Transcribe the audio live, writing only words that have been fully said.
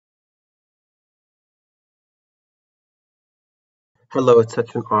Hello, it's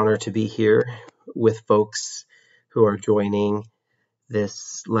such an honor to be here with folks who are joining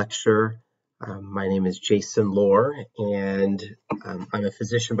this lecture. My name is Jason Lohr, and I'm a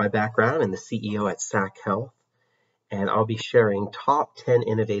physician by background and the CEO at CCHF Health, and I'll be sharing top 10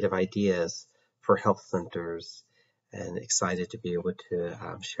 innovative ideas for health centers, and excited to be able to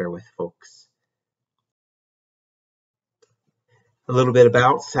share with folks. A little bit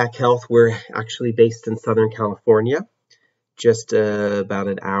about CCHF Health. We're actually based in Southern California, just about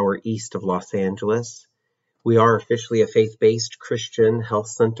an hour east of Los Angeles. We are officially a faith-based Christian health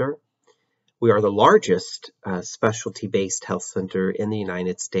center. We are the largest specialty-based health center in the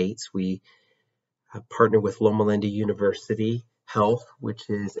United States. We partner with Loma Linda University Health, which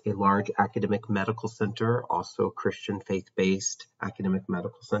is a large academic medical center, also a Christian faith-based academic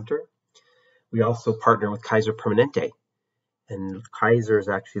medical center. We also partner with Kaiser Permanente, and Kaiser is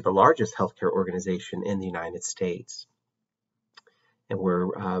actually the largest healthcare organization in the United States. And we're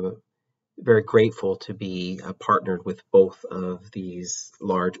very grateful to be partnered with both of these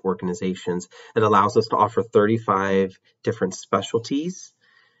large organizations. It allows us to offer 35 different specialties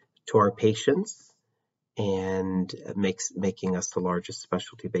to our patients and making us the largest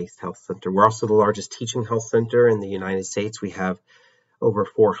specialty-based health center. We're also the largest teaching health center in the United States. We have over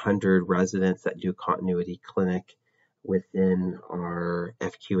 400 residents that do continuity clinic within our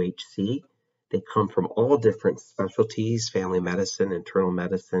FQHC. They come from all different specialties: family medicine, internal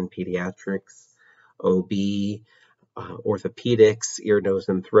medicine, pediatrics, OB, orthopedics, ear, nose,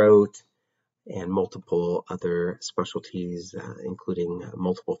 and throat, and multiple other specialties, including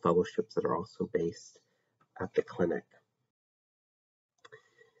multiple fellowships that are also based at the clinic.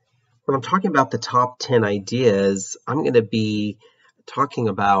 When I'm talking about the top 10 ideas, I'm going to be talking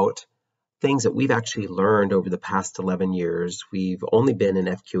about things that we've actually learned over the past 11 years. We've only been in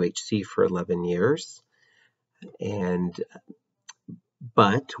FQHC for 11 years,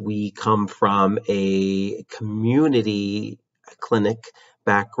 but we come from a community clinic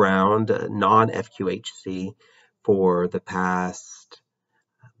background, non-FQHC, for the past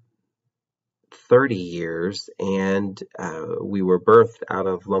 30 years, and we were birthed out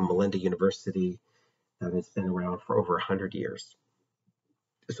of Loma Linda University that has been around for over 100 years.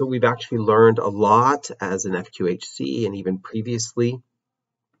 So we've actually learned a lot as an FQHC and even previously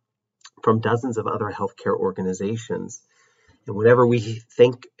from dozens of other healthcare organizations. And whenever we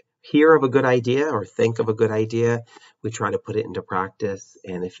hear of a good idea or think of a good idea, we try to put it into practice.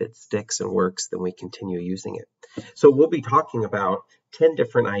 And if it sticks and works, then we continue using it. So we'll be talking about 10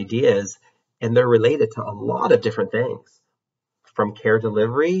 different ideas, and they're related to a lot of different things, from care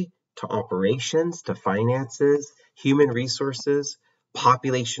delivery to operations to finances, human resources,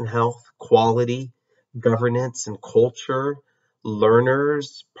 population health, quality, governance and culture,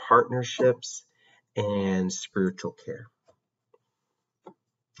 learners, partnerships, and spiritual care.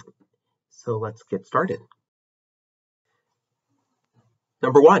 So let's get started.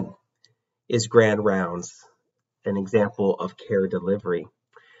 Number one is grand rounds, an example of care delivery.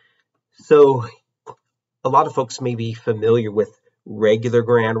 So a lot of folks may be familiar with regular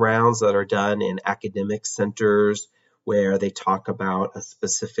grand rounds that are done in academic centers, where they talk about a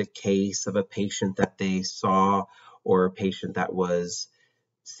specific case of a patient that they saw, or a patient that was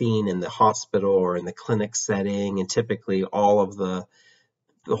seen in the hospital or in the clinic setting. And typically all of the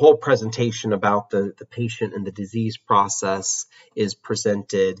whole presentation about the patient and the disease process is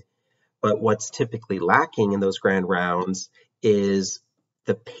presented. But what's typically lacking in those grand rounds is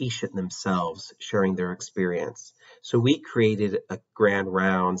the patient themselves sharing their experience. So we created a grand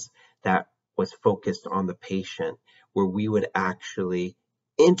rounds that was focused on the patient, where we would actually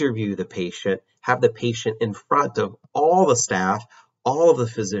interview the patient, have the patient in front of all the staff, all of the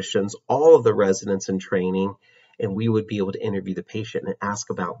physicians, all of the residents in training, and we would be able to interview the patient and ask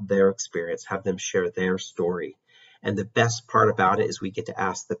about their experience, have them share their story. And the best part about it is we get to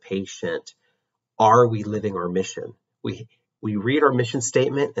ask the patient, are we living our mission? We read our mission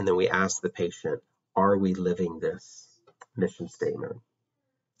statement, and then we ask the patient, are we living this mission statement?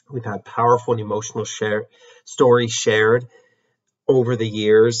 We've had powerful and emotional stories shared over the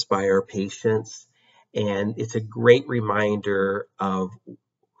years by our patients, and it's a great reminder of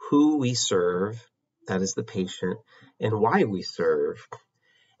who we serve, that is the patient, and why we serve.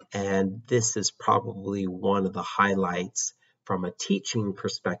 And this is probably one of the highlights from a teaching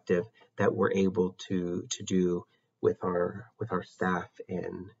perspective that we're able to do with our staff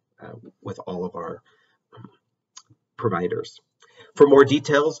and with all of our providers. For more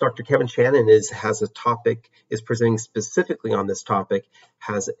details, Dr. Kevin Shannon is presenting specifically on this topic,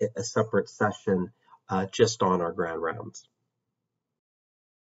 has a separate session just on our grand rounds.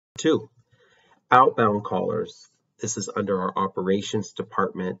 2, outbound callers. This is under our operations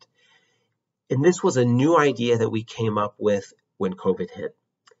department. And this was a new idea that we came up with when COVID hit.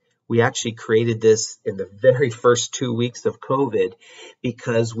 We actually created this in the very first 2 weeks of COVID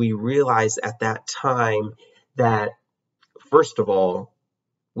because we realized at that time that, first of all,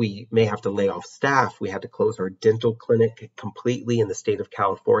 we may have to lay off staff. We had to close our dental clinic completely in the state of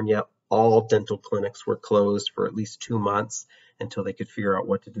California. All dental clinics were closed for at least 2 months until they could figure out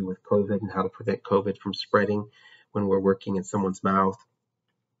what to do with COVID and how to prevent COVID from spreading when we're working in someone's mouth.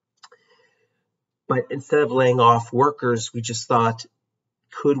 But instead of laying off workers, we just thought,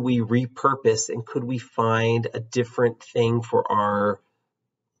 could we repurpose and could we find a different thing for our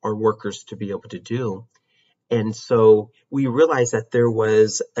workers to be able to do? And so we realized that there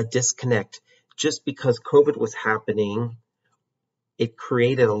was a disconnect. Just because COVID was happening, it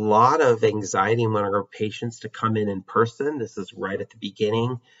created a lot of anxiety among our patients to come in person. This is right at the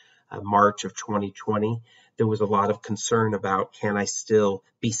beginning, March of 2020. There was a lot of concern about, can I still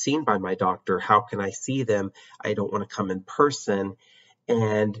be seen by my doctor? How can I see them? I don't want to come in person.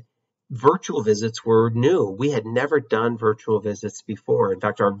 And virtual visits were new. We had never done virtual visits before. In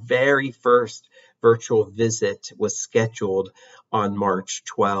fact, our very first virtual visit was scheduled on March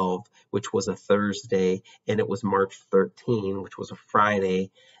 12, which was a Thursday, and it was March 13, which was a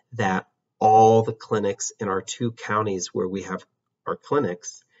Friday, that all the clinics in our 2 counties where we have our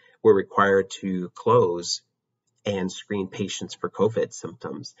clinics were required to close and screen patients for COVID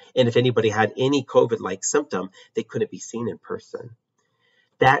symptoms. And if anybody had any COVID-like symptom, they couldn't be seen in person.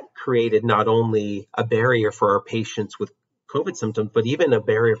 That created not only a barrier for our patients with COVID symptoms, but even a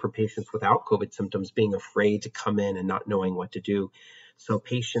barrier for patients without COVID symptoms being afraid to come in and not knowing what to do. So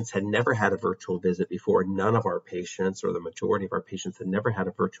patients had never had a virtual visit before. None of our patients, or the majority of our patients, had never had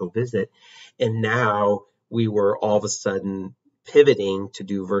a virtual visit. And now we were all of a sudden pivoting to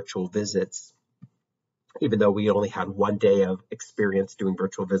do virtual visits, even though we only had 1 day of experience doing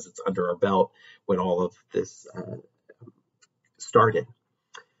virtual visits under our belt when all of this started.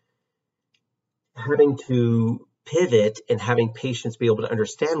 Having to pivot and having patients be able to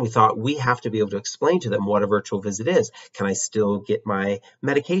understand, we thought we have to be able to explain to them what a virtual visit is. Can I still get my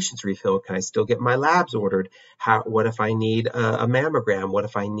medications refilled? Can I still get my labs ordered? What if I need a mammogram? What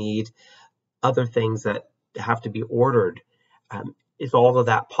if I need other things that have to be ordered? Is all of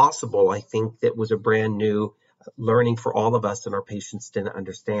that possible? I think that was a brand new learning for all of us, and our patients didn't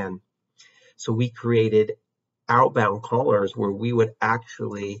understand. So we created outbound callers where we would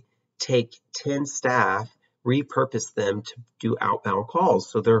actually take 10 staff, repurpose them to do outbound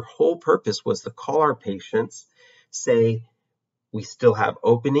calls. So their whole purpose was to call our patients, say, we still have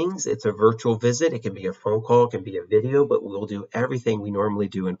openings. It's a virtual visit. It can be a phone call, it can be a video, but we'll do everything we normally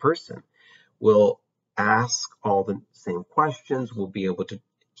do in person. We'll ask all the same questions. We'll be able to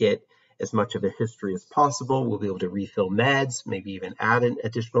get as much of a history as possible. We'll be able to refill meds, maybe even add an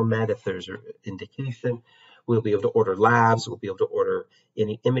additional med if there's an indication. We'll be able to order labs. We'll be able to order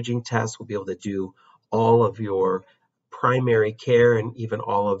any imaging tests. We'll be able to do all of your primary care and even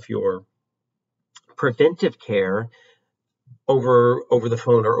all of your preventive care over the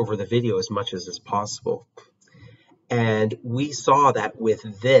phone or over the video as much as is possible. And we saw that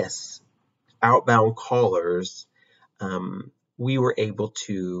with this outbound callers, we were able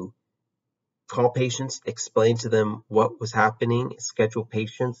to call patients, explain to them what was happening, schedule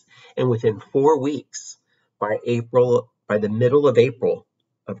patients, and within 4 weeks, by the middle of April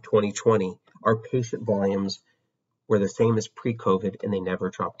of 2020, our patient volumes were the same as pre-COVID, and they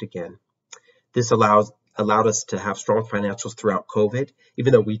never dropped again. This allowed us to have strong financials throughout COVID.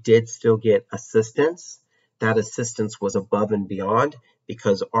 Even though we did still get assistance, that assistance was above and beyond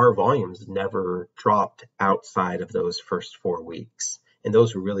because our volumes never dropped outside of those first 4 weeks. And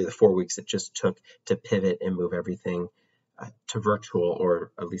those were really the 4 weeks it just took to pivot and move everything to virtual,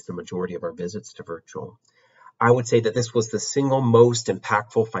 or at least the majority of our visits to virtual. I would say that this was the single most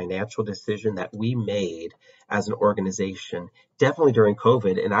impactful financial decision that we made as an organization, definitely during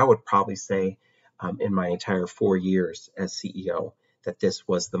COVID. And I would probably say in my entire 4 years as CEO, that this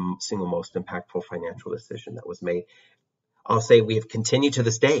was the single most impactful financial decision that was made. I'll say we have continued to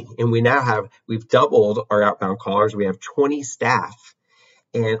this day, and we've doubled our outbound callers. We have 20 staff,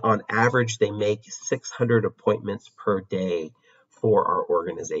 and on average, they make 600 appointments per day for our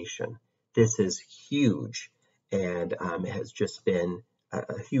organization. This is huge, and it has just been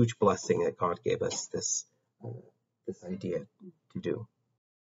a huge blessing that God gave us this idea to do.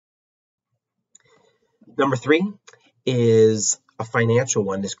 Number 3 is a financial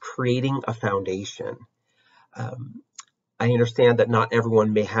one, is creating a foundation. I understand that not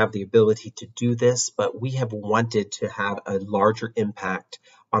everyone may have the ability to do this, but we have wanted to have a larger impact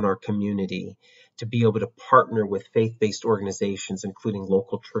on our community, to be able to partner with faith-based organizations, including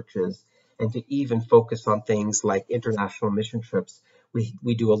local churches, and to even focus on things like international mission trips.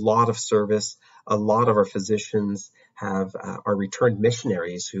 We do a lot of service. A lot of our physicians are returned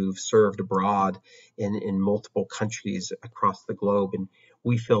missionaries who've served abroad in multiple countries across the globe, and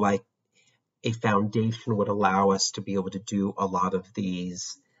we feel like a foundation would allow us to be able to do a lot of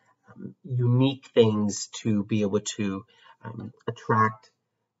these unique things to be able to attract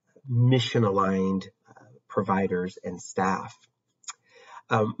mission-aligned providers and staff.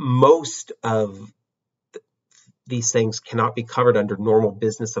 Most of these things cannot be covered under normal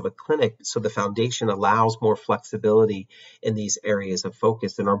business of a clinic, so the foundation allows more flexibility in these areas of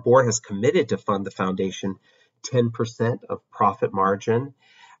focus. And our board has committed to fund the foundation 10% of profit margin,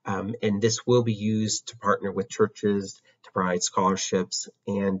 and this will be used to partner with churches, to provide scholarships,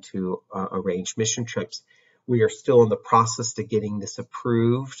 and to arrange mission trips. We are still in the process to getting this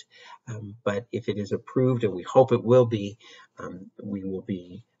approved, but if it is approved, and we hope it will be, we will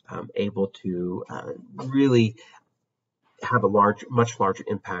be able to really have a much larger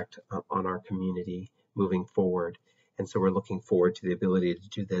impact on our community moving forward. And so we're looking forward to the ability to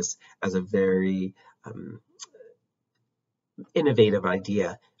do this as a very innovative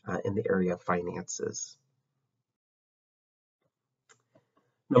idea in the area of finances.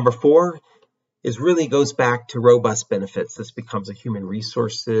 Number 4 really goes back to robust benefits. This becomes a human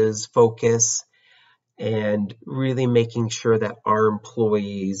resources focus, and really making sure that our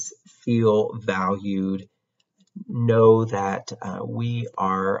employees feel valued, know that we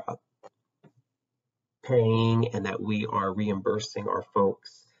are paying and that we are reimbursing our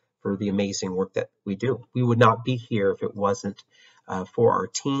folks for the amazing work that we do. We would not be here if it wasn't for our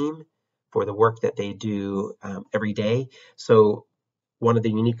team, for the work that they do every day. So one of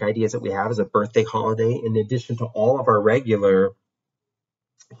the unique ideas that we have is a birthday holiday. In addition to all of our regular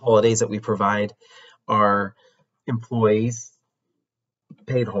holidays that we provide our employees,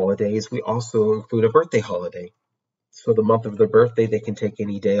 paid holidays, we also include a birthday holiday. So the month of their birthday, they can take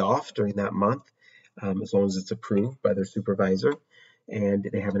any day off during that month, as long as it's approved by their supervisor, and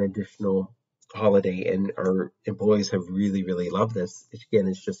they have an additional holiday. And our employees have really loved this. Again,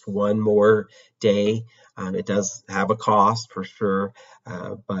 it's just one more day. It does have a cost for sure,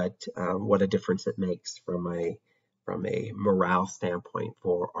 but what a difference it makes from a morale standpoint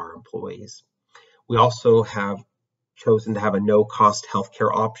for our employees. We also have chosen to have a no-cost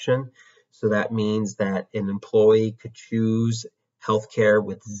healthcare option. So that means that an employee could choose healthcare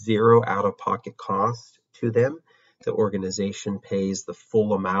with zero out-of-pocket cost to them. The organization pays the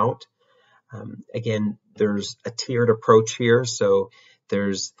full amount. Again, there's a tiered approach here, so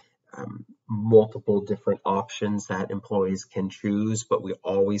there's multiple different options that employees can choose, but we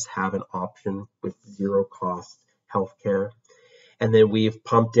always have an option with zero cost healthcare. And then we've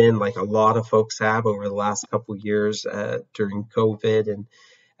pumped in, like a lot of folks have over the last couple of years during COVID, and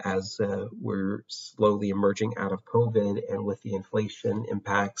as we're slowly emerging out of COVID, and with the inflation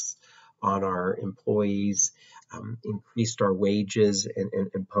impacts on our employees, increased our wages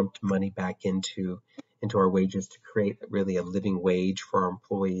and pumped money back into our wages to create really a living wage for our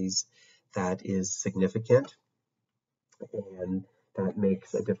employees that is significant, and that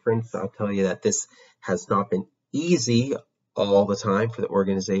makes a difference. I'll tell you that this has not been easy all the time for the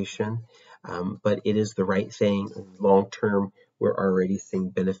organization, but it is the right thing. Long term, we're already seeing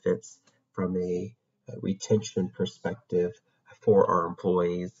benefits from a retention perspective for our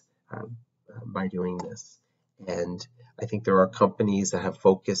employees by doing this. And I think there are companies that have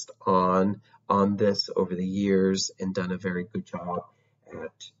focused on this over the years and done a very good job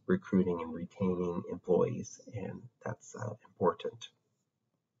at recruiting and retaining employees, and that's important.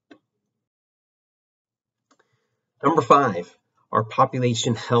 Number 5, our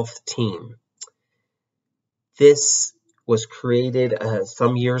population health team. This was created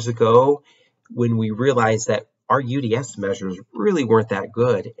some years ago when we realized that our UDS measures really weren't that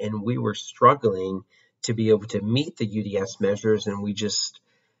good, and we were struggling to be able to meet the UDS measures, and we just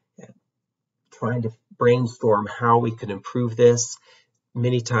trying to brainstorm how we could improve this.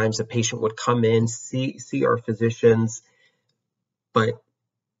 Many times a patient would come in, see our physicians, but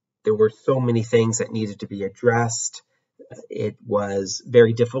there were so many things that needed to be addressed. It was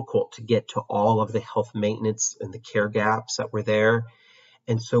very difficult to get to all of the health maintenance and the care gaps that were there.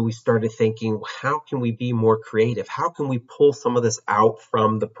 And so we started thinking, how can we be more creative? How can we pull some of this out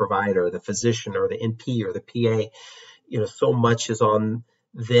from the provider, the physician, or the NP, or the PA? You know, so much is on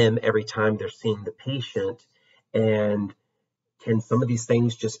them every time they're seeing the patient. And can some of these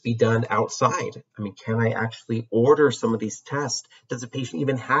things just be done outside? I mean, can I actually order some of these tests? Does the patient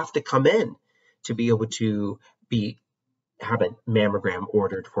even have to come in to be able to be have a mammogram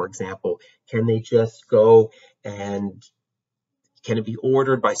ordered, for example, can they just go and can it be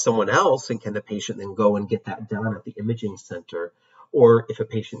ordered by someone else, and can the patient then go and get that done at the imaging center? Or if a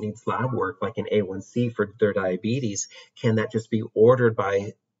patient needs lab work like an A1C for their diabetes, can that just be ordered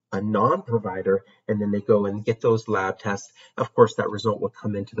by a non-provider and then they go and get those lab tests? Of course, that result would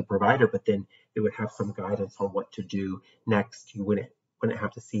come into the provider, but then it would have some guidance on what to do next. You wouldn't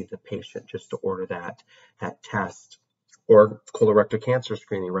have to see the patient just to order that test. Or colorectal cancer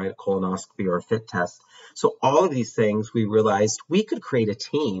screening, right? A colonoscopy or a FIT test. So all of these things, we realized we could create a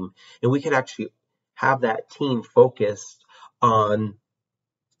team, and we could actually have that team focused on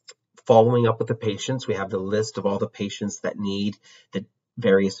following up with the patients. We have the list of all the patients that need the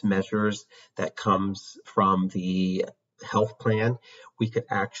various measures that comes from the health plan. We could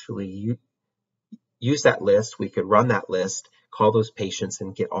actually use that list. We could run that list, call those patients,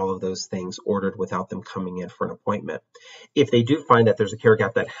 and get all of those things ordered without them coming in for an appointment. If they do find that there's a care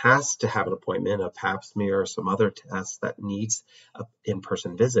gap that has to have an appointment, a pap smear or some other test that needs an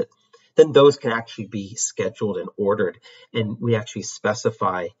in-person visit, then those can actually be scheduled and ordered. And we actually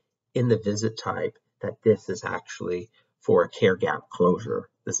specify in the visit type that this is actually for a care gap closure.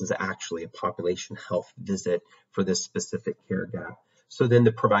 This is actually a population health visit for this specific care gap. So then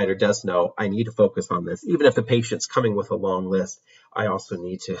the provider does know, I need to focus on this. Even if the patient's coming with a long list, I also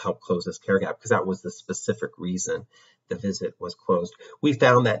need to help close this care gap because that was the specific reason the visit was closed. We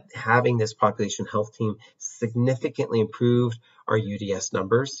found that having this population health team significantly improved our UDS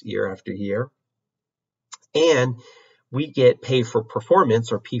numbers year after year. And we get paid for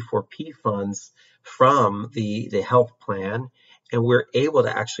performance, or P4P funds, from the health plan, and we're able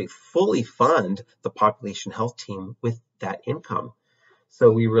to actually fully fund the population health team with that income.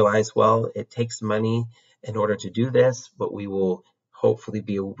 So we realized, well, it takes money in order to do this, but we will hopefully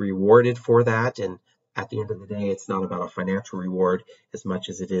be rewarded for that. And at the end of the day, it's not about a financial reward as much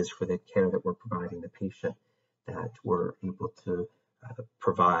as it is for the care that we're providing the patient, that we're able to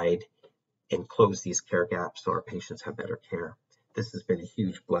provide and close these care gaps so our patients have better care. This has been a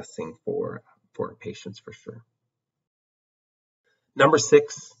huge blessing for our patients for sure. Number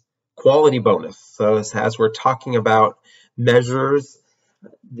 6, quality bonus. So as we're talking about measures,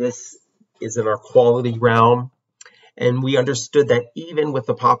 this is in our quality realm. And we understood that even with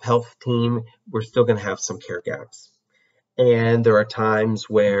the pop health team, we're still going to have some care gaps. And there are times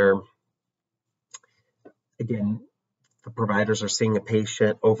where, again, the providers are seeing a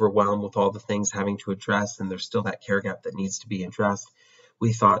patient overwhelmed with all the things having to address, and there's still that care gap that needs to be addressed.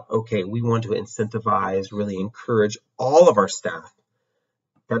 We thought, okay, we want to incentivize, really encourage all of our staff,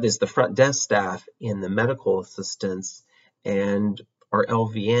 that is the front desk staff and the medical assistants and our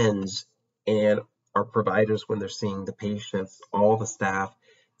LVNs and our providers when they're seeing the patients, all the staff,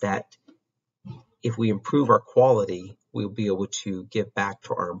 that if we improve our quality, we'll be able to give back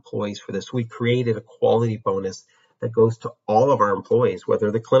to our employees for this. We created a quality bonus that goes to all of our employees,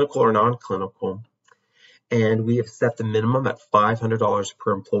 whether they're clinical or non-clinical. And we have set the minimum at $500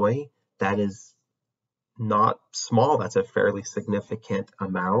 per employee. That is not small. That's a fairly significant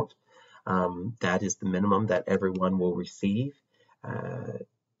amount. That is the minimum that everyone will receive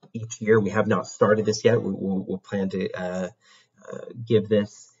each year. We have not started this yet. We'll plan to give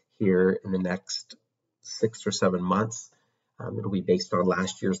this here in the next 6 or 7 months. It'll be based on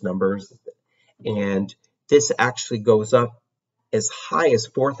last year's numbers. And this actually goes up as high as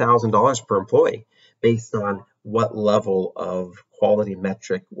 $4,000 per employee based on what level of quality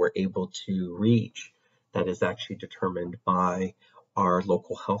metric we're able to reach. That is actually determined by our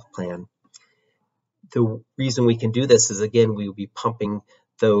local health plan. The reason we can do this is, again, we will be pumping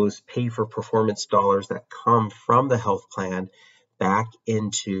those pay-for-performance dollars that come from the health plan back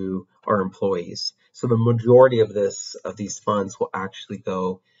into our employees. So the majority of these funds will actually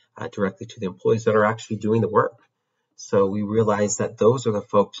go directly to the employees that are actually doing the work. So we realize that those are the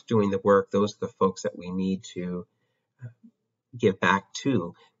folks doing the work. Those are the folks that we need to give back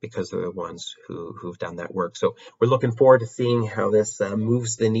to, because they're the ones who've done that work. So we're looking forward to seeing how this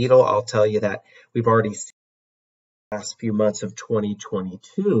moves the needle. I'll tell you that we've already seen the last few months of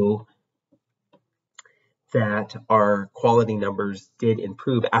 2022 that our quality numbers did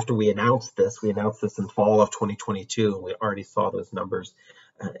improve after we announced this. We announced this in fall of 2022, and we already saw those numbers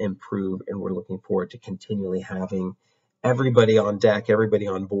improve, and we're looking forward to continually having everybody on deck, everybody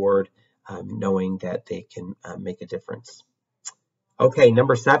on board, knowing that they can make a difference. Okay,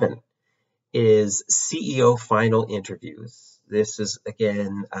 number 7 is CEO final interviews. This is,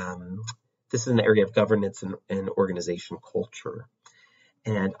 again, this is an area of governance and organization culture.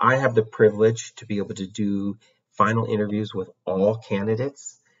 And I have the privilege to be able to do final interviews with all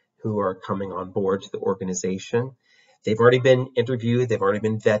candidates who are coming on board to the organization. They've already been interviewed, they've already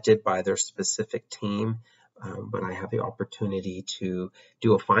been vetted by their specific team, but I have the opportunity to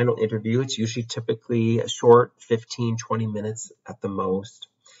do a final interview. It's usually typically a short 15, 20 minutes at the most.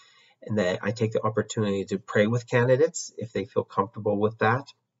 And then I take the opportunity to pray with candidates if they feel comfortable with that.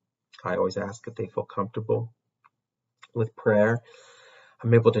 I always ask if they feel comfortable with prayer.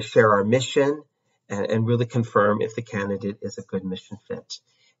 I'm able to share our mission and really confirm if the candidate is a good mission fit,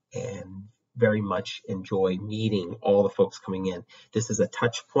 and very much enjoy meeting all the folks coming in. This is a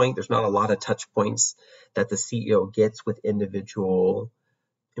touch point. There's not a lot of touch points that the CEO gets with individual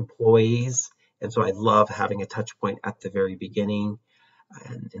employees. And so I love having a touch point at the very beginning.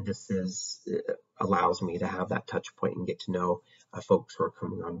 And this allows me to have that touch point and get to know folks who are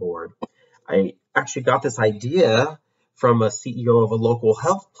coming on board. I actually got this idea from a CEO of a local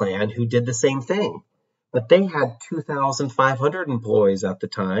health plan who did the same thing, but they had 2,500 employees at the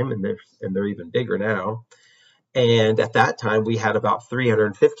time, and they're even bigger now. And at that time, we had about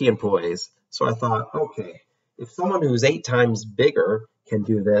 350 employees. So I thought, okay, if someone who's 8 times bigger can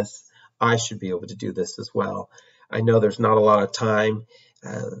do this, I should be able to do this as well. I know there's not a lot of time.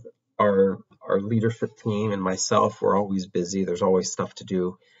 Our leadership team and myself, we're always busy. There's always stuff to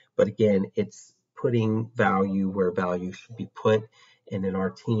do. But again, it's putting value where value should be put. And in our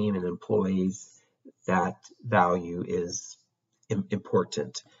team and employees, that value is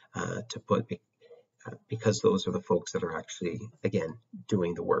important to put, because those are the folks that are actually, again,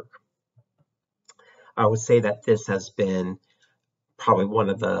 doing the work. I would say that this has been probably one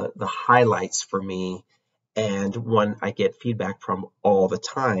of the highlights for me, and one I get feedback from all the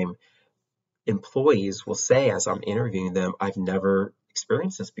time. Employees will say, as I'm interviewing them, I've never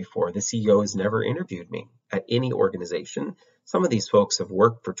experienced this before. The CEO has never interviewed me at any organization. Some of these folks have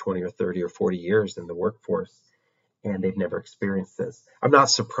worked for 20 or 30 or 40 years in the workforce, and they've never experienced this. I'm not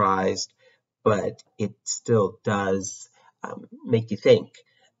surprised, but it still does make you think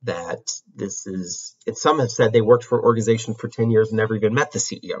that this is, and some have said they worked for an organization for 10 years and never even met the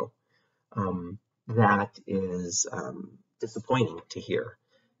CEO. That is disappointing to hear,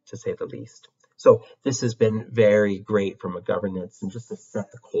 to say the least. So this has been very great from a governance and just to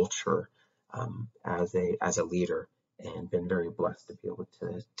set the culture as a leader, and been very blessed to be able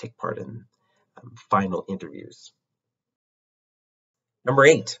to take part in final interviews. Number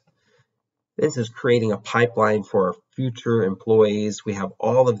 8, this is creating a pipeline for our future employees. We have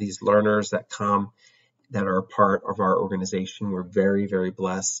all of these learners that come that are a part of our organization. We're very, very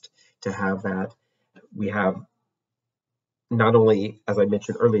blessed to have that. We have not only, as I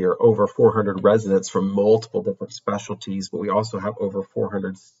mentioned earlier, over 400 residents from multiple different specialties, but we also have over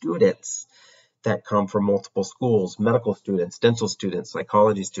 400 students that come from multiple schools: medical students, dental students,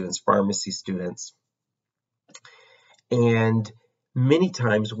 psychology students, pharmacy students. And many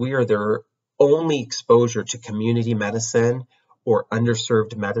times we are their only exposure to community medicine or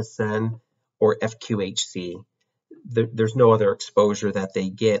underserved medicine or FQHC. There's no other exposure that they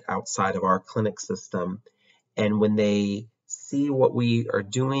get outside of our clinic system. And when they see what we are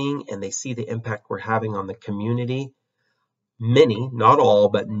doing and they see the impact we're having on the community, many, not all,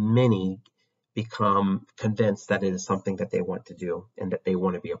 but many become convinced that it is something that they want to do and that they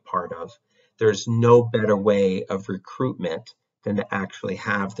want to be a part of. There's no better way of recruitment than to actually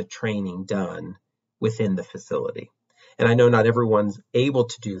have the training done within the facility. And I know not everyone's able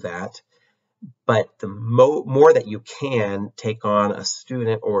to do that, but the more that you can take on a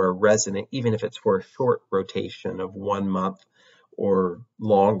student or a resident, even if it's for a short rotation of 1 month or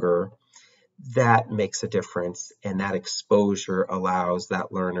longer, that makes a difference. And that exposure allows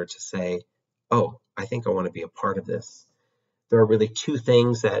that learner to say, oh, I think I want to be a part of this. There are really 2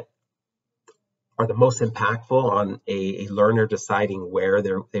 things that are the most impactful on a learner deciding where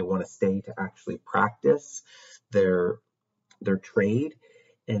they want to stay to actually practice their trade,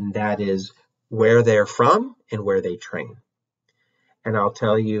 and that is where they're from and where they train. And I'll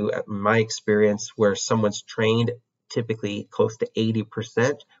tell you, at my experience, where someone's trained, typically close to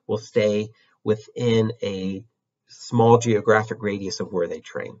 80% will stay within a small geographic radius of where they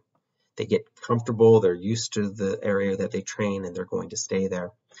train. They get comfortable, they're used to the area that they train, and they're going to stay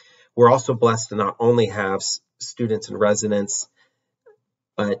there. We're also blessed to not only have students and residents,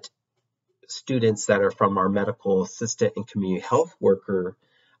 but students that are from our medical assistant and community health worker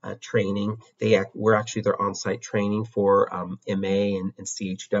training. We're actually their on-site training for MA and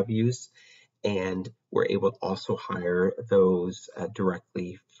CHWs, and we're able to also hire those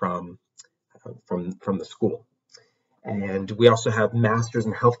directly from the school. And we also have Masters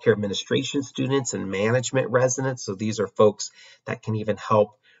in Healthcare Administration students and management residents. So these are folks that can even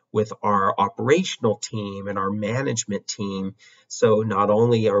help with our operational team and our management team. So not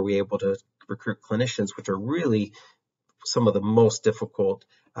only are we able to recruit clinicians, which are really some of the most difficult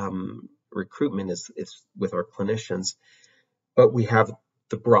recruitment is with our clinicians. But we have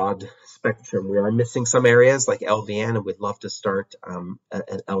the broad spectrum. We are missing some areas like LVN, and we'd love to start an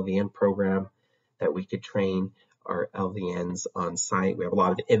LVN program that we could train our LVNs on site. We have a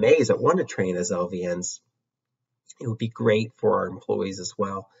lot of MAs that want to train as LVNs. It would be great for our employees as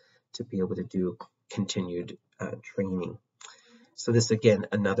well to be able to do continued training. So this, again,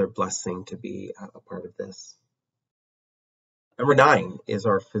 another blessing to be a part of this. Number 9 is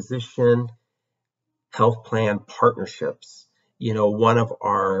our physician health plan partnerships. One of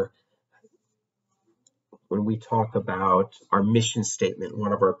our, when we talk about our mission statement,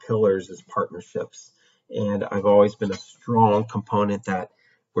 one of our pillars is partnerships. And I've always been a strong component that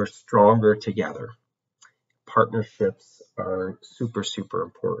we're stronger together. Partnerships are super, super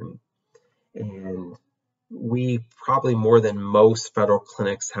important. And we probably more than most federal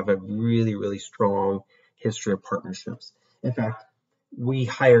clinics have a really, really strong history of partnerships. In fact, we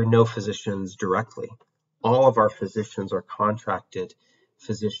hire no physicians directly. All of our physicians are contracted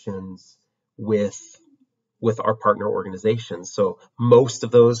physicians with our partner organizations. So most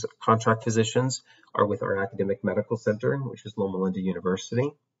of those contract physicians are with our academic medical center, which is Loma Linda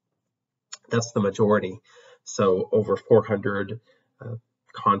University. That's the majority. So over 400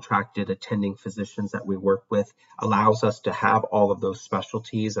 contracted attending physicians that we work with allows us to have all of those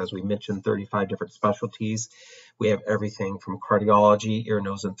specialties. As we mentioned, 35 different specialties. We have everything from cardiology, ear,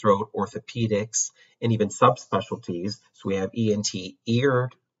 nose, and throat, orthopedics, and even subspecialties. So we have ENT ear,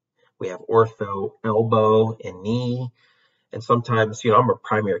 we have ortho elbow and knee. And sometimes, I'm a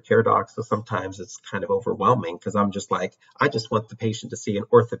primary care doc, so sometimes it's kind of overwhelming because I'm just like, I just want the patient to see an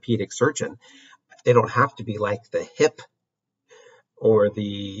orthopedic surgeon. They don't have to be like the hip or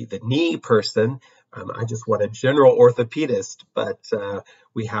the knee person. I just want a general orthopedist, but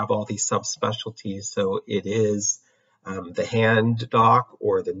we have all these subspecialties. So it is the hand doc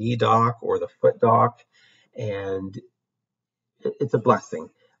or the knee doc or the foot doc, and it's a blessing.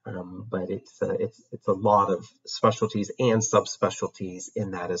 But it's a lot of specialties and subspecialties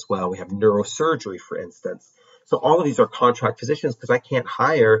in that as well. We have neurosurgery, for instance. So all of these are contract physicians because I can't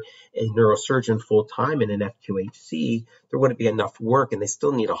hire a neurosurgeon full-time in an FQHC. There wouldn't be enough work, and they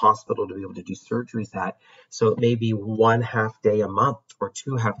still need a hospital to be able to do surgeries at. So it may be 1 half day a month or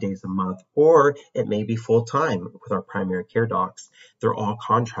 2 half days a month, or it may be full-time with our primary care docs. They're all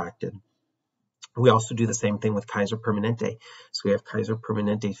contracted. We also do the same thing with Kaiser Permanente. So we have Kaiser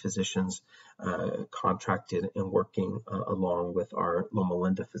Permanente physicians contracted and working along with our Loma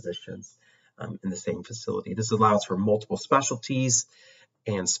Linda physicians in the same facility. This allows for multiple specialties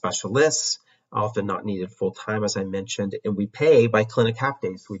and specialists, often not needed full-time, as I mentioned, and we pay by clinic half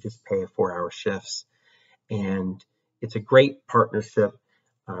days. So we just pay 4-hour shifts. And it's a great partnership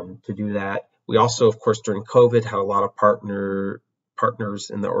to do that. We also, of course, during COVID, had a lot of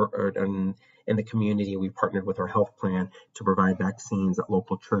partners in the community. We partnered with our health plan to provide vaccines at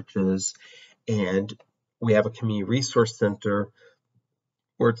local churches. And we have a community resource center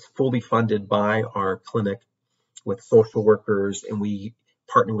where it's fully funded by our clinic with social workers, and we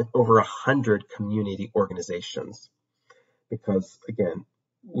partner with over 100 community organizations because, again,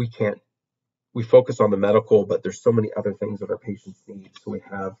 we focus on the medical, but there's so many other things that our patients need. So we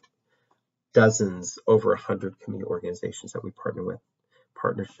have dozens, over 100 community organizations that we partner with.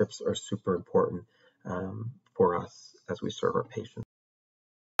 Partnerships are super important for us as we serve our patients.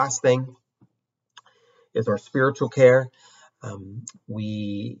 Last thing is our spiritual care.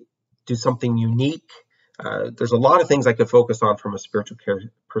 We do something unique. There's a lot of things I could focus on from a spiritual care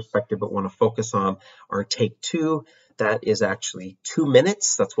perspective, but want to focus on our Take 2. That is actually 2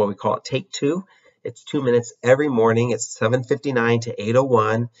 minutes. That's why we call it Take 2. It's 2 minutes every morning. It's 7:59 to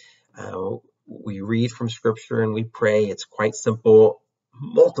 8:01. We read from scripture and we pray. It's quite simple.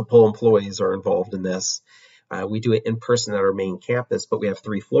 Multiple employees are involved in this. We do it in person at our main campus, but we have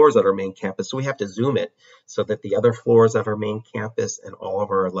 3 floors at our main campus, so we have to Zoom it so that the other floors at our main campus and all of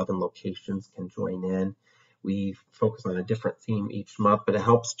our 11 locations can join in. We focus on a different theme each month, but it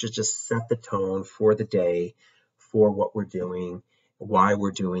helps to just set the tone for the day, for what we're doing, why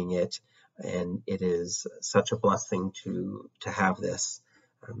we're doing it, and it is such a blessing to have this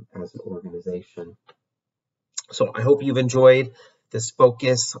as an organization. So I hope you've enjoyed this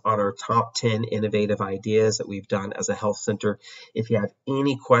focus on our top 10 innovative ideas that we've done as a health center. If you have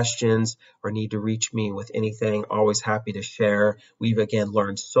any questions or need to reach me with anything, always happy to share. We've, again,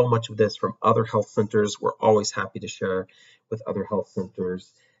 learned so much of this from other health centers. We're always happy to share with other health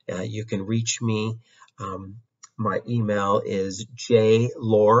centers. You can reach me. My email is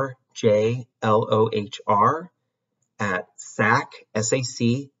jlohr, J-L-O-H-R, at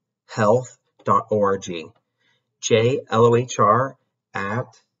sachealth.org. JLOHR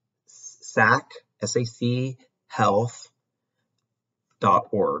at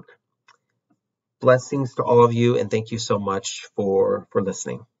SAChealth.org. Blessings to all of you, and thank you so much for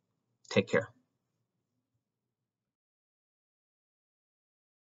listening. Take care.